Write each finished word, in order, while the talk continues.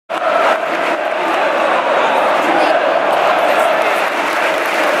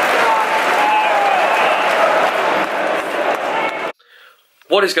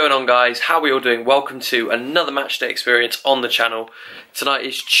What is going on, guys? How are we all doing? Welcome to another matchday experience on the channel. Tonight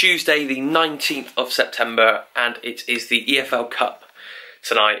is Tuesday the 19th of September and it is the EFL Cup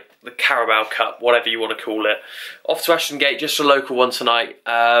tonight, the Carabao Cup, whatever you want to call it. Off to Ashton Gate, just a local one tonight.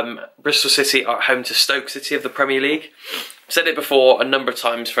 Bristol City are at home to Stoke City of the Premier League. I've said it before a number of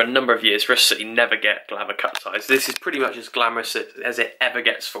times for a number of years, Bristol City never get glamour cup ties. This is pretty much as glamorous as it ever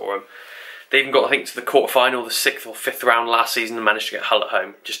gets for them. They even got, I think, to the quarter-final, the 6th or 5th round last season and managed to get Hull at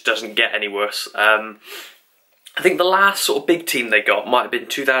home. Just doesn't get any worse. I think the last sort of big team they got might have been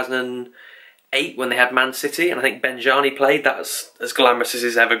 2008 when they had Man City, and I think Benjani played. That's as glamorous as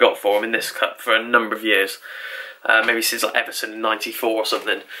it's ever got for them in this cup for a number of years. Maybe since like Everton in '94 or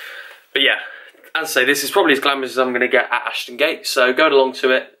something. But yeah, as I say, this is probably as glamorous as I'm going to get at Ashton Gate. So going along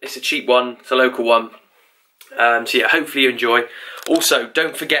to it. It's a cheap one. It's a local one. So yeah, hopefully you enjoy. Also,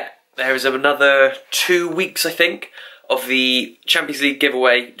 don't forget, there is another 2 weeks, I think, of the Champions League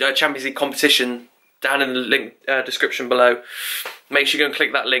giveaway, Champions League competition down in the link description below. Make sure you go and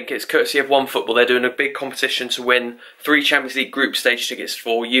click that link. It's courtesy of OneFootball. They're doing a big competition to win 3 Champions League group stage tickets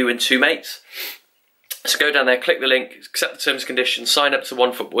for you and 2 mates. So go down there, click the link, accept the terms and conditions, sign up to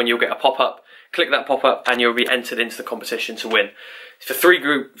OneFootball and you'll get a pop-up. Click that pop-up and you'll be entered into the competition to win. It's for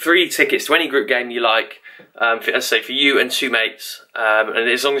 3 tickets to any group game you like. As I say, for you and 2 mates, and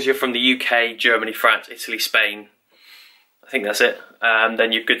as long as you're from the UK, Germany, France, Italy, Spain, I think that's it,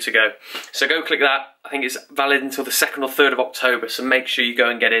 then you're good to go. So go click that. I think it's valid until the 2nd or 3rd of October, so make sure you go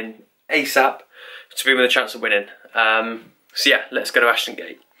and get in ASAP to be with a chance of winning. So yeah, let's go to Ashton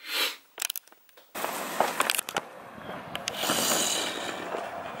Gate.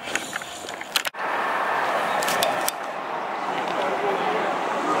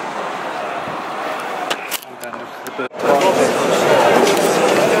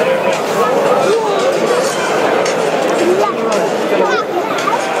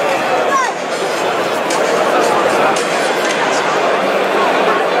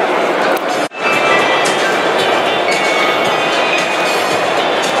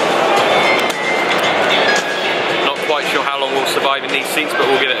 Surviving these seats, but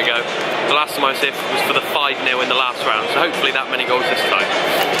we'll give it a go. The last time I was here was for the 5-0 in the last round, so hopefully that many goals this time.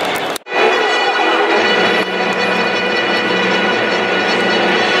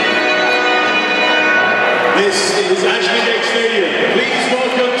 This is Ashton Gate Stadium. Please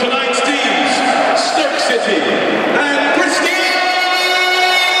welcome tonight's teams, Stoke City and Bristol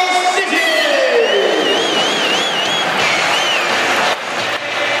City!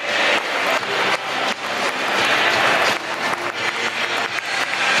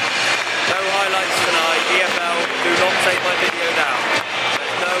 No highlights tonight. EFL, do not take my video down.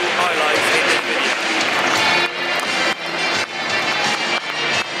 There's no highlights in this video.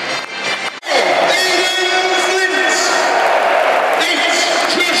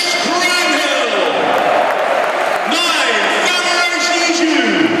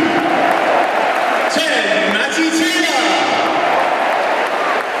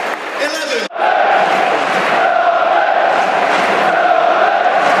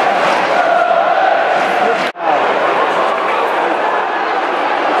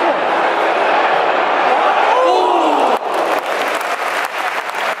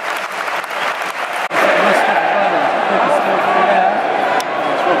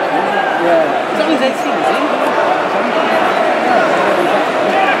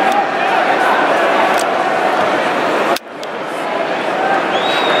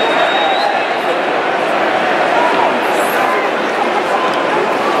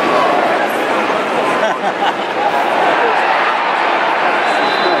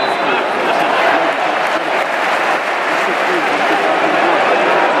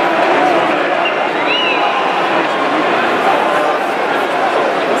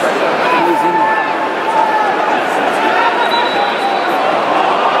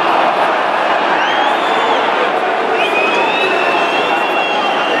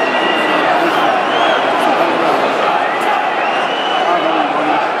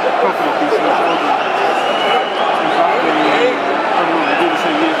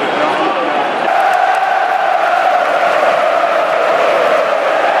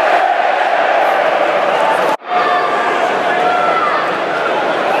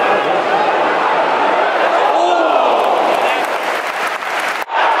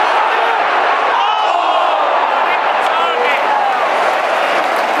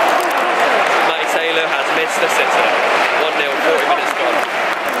 City. 1-0, 40 minutes gone.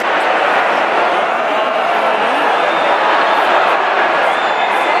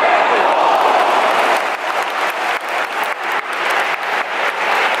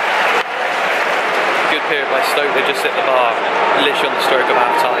 Good period by Stoke, they just hit the bar, literally on the stroke of half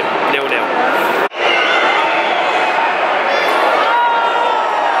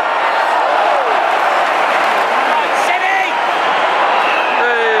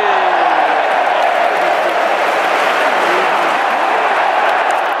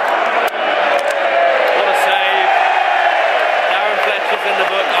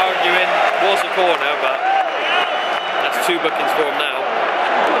corner, but that's 2 bookings for him now.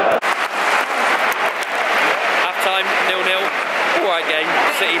 Half time, 0-0. Alright game.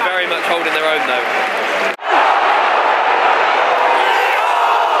 City very much holding their own though.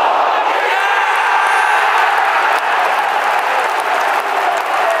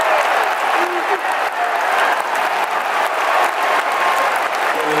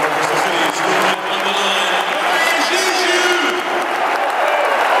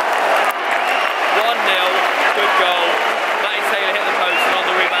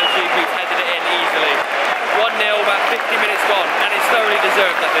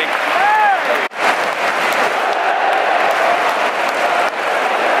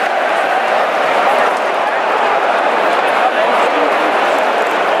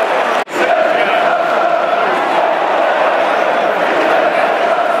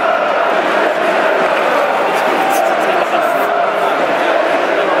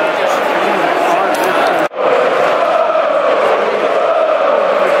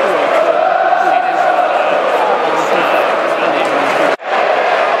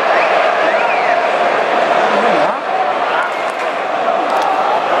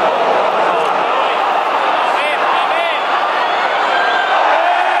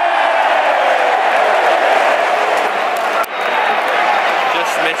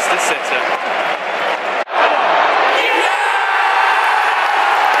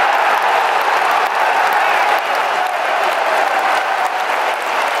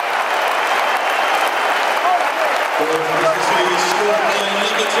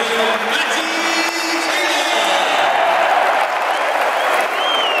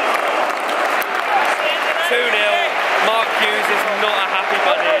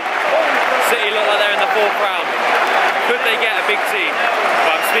 City look like they're in the 4th round. Could they get a big team?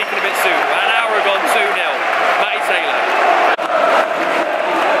 Well, I'm speaking a bit soon. An hour gone, 2-0. Matty Taylor.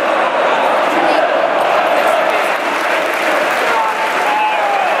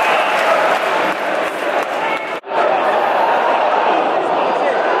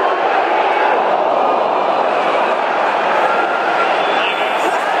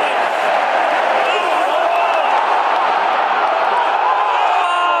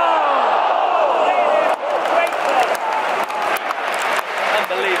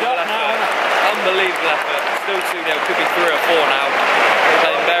 Unbelievable effort. Still 2-0, could be 3 or 4 now. They're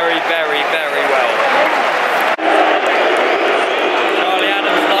playing very, very, very well. Charlie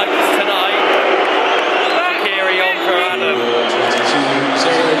Adams likes tonight. Carry on for Adam.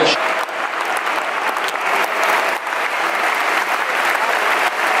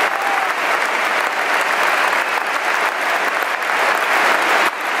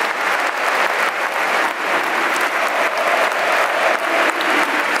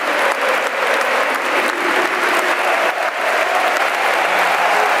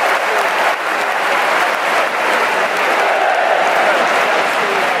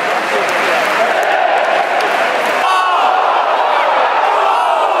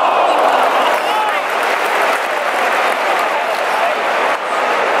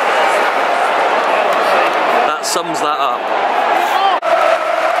 Sums that up.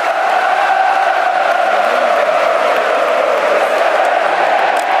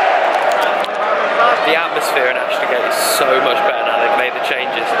 The atmosphere in Ashton Gate is so much better now they've made the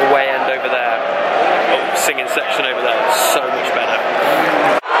changes. Away end over there, singing section over there, so much better.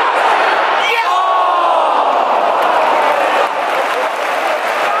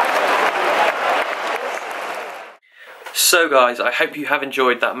 So guys, I hope you have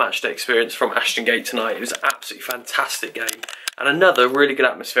enjoyed that matchday experience from Ashton Gate tonight. It was an absolutely fantastic game. And another really good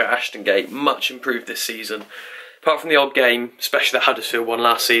atmosphere at Ashton Gate, much improved this season. Apart from the odd game, especially the Huddersfield one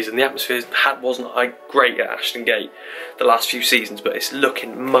last season, the atmosphere wasn't great at Ashton Gate the last few seasons, but it's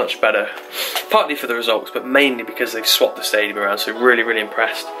looking much better. Partly for the results, but mainly because they've swapped the stadium around, so really, really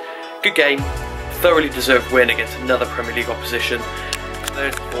impressed. Good game, thoroughly deserved win against another Premier League opposition. They're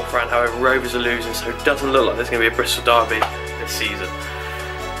in the 4th round, however, Rovers are losing, so it doesn't look like there's going to be a Bristol derby this season.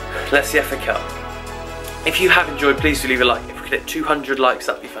 Let's the FA Cup. If you have enjoyed, please do leave a like. If we could hit 200 likes,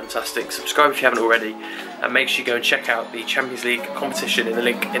 that'd be fantastic. Subscribe if you haven't already, and make sure you go and check out the Champions League competition in the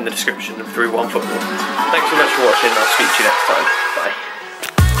link in the description of Through One Football. Thanks so much for watching, and I'll speak to you next time. Bye.